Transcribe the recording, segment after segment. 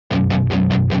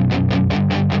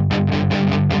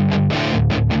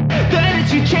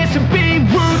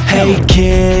Hey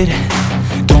kid,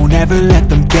 don't ever let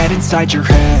them get inside your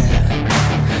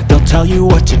head. They'll tell you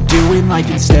what to do in life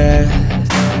instead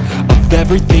of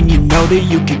everything you know that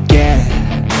you could get.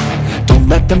 Don't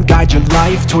let them guide your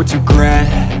life towards regret.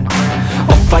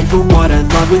 I'll fight for what I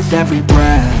love with every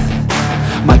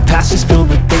breath. My past is filled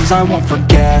with things I won't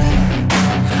forget.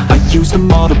 I use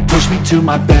them all to push me to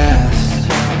my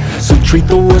best. So treat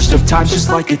the worst of times just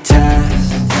like a test.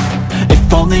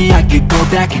 If only I could go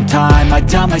back in time, I'd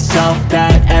tell myself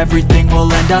that everything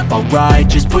will end up alright.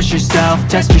 Just push yourself,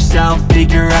 test yourself,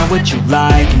 figure out what you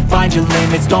like, and find your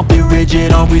limits, don't be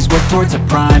rigid, always work towards a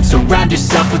prime. Surround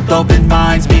yourself with open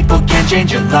minds, people can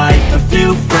change your life. A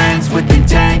few friends with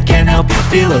intent can help you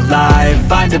feel alive.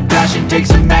 Find a passion, take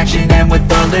some action, and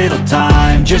with a little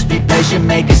time, just be patient,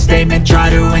 make a statement, try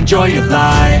to enjoy your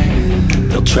life.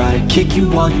 They'll try to kick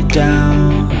you while you're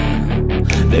down.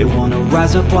 They wanna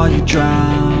rise up while you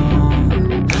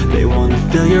drown. They wanna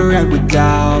fill your head with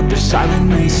doubt. They're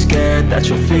silently scared that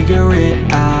you'll figure it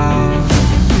out.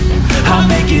 I'll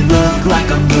make it look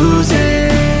like I'm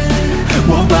losing,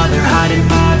 won't bother hiding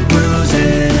my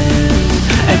bruises.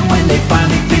 And when they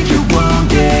finally think you're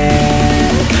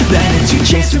wounded, then it's your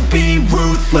chance to be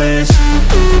ruthless.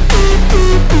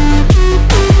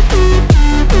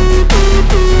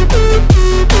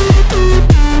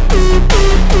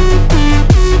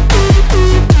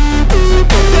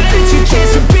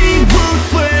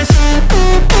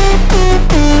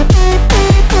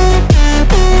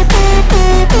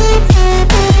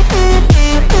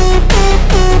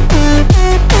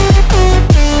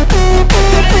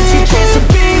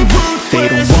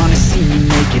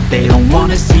 They don't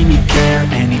wanna see me care.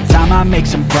 Anytime I make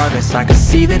some progress, I can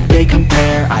see that they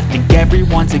compare. I think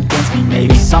everyone's against me,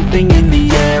 maybe something in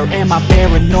the air. Am I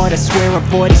paranoid? I swear a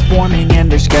void is forming and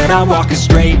they're scared I walk a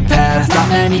straight path. Not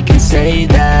many can say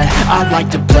that. I like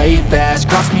to play fast,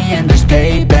 cross me and there's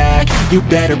payback. You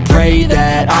better pray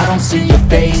that I don't see your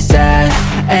face at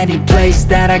any place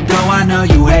that I go. I know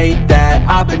you hate that.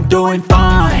 I've been doing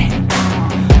fine,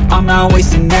 I'm not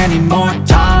wasting any more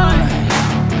time.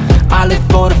 I live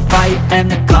for the fight and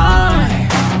the climb,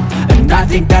 and I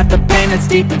think that the pain that's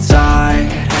deep inside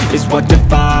is what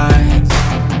defines.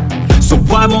 So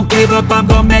I won't give up, I'm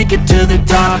gonna make it to the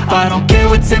top. I don't care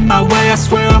what's in my way, I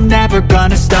swear I'm never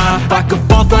gonna stop. I could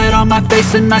fall flat on my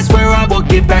face and I swear I will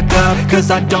get back up, cause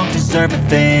I don't deserve a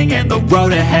thing and the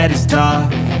road ahead is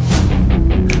tough.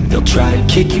 They'll try to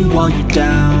kick you while you're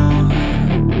down.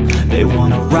 They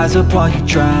wanna rise up while you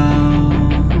drown.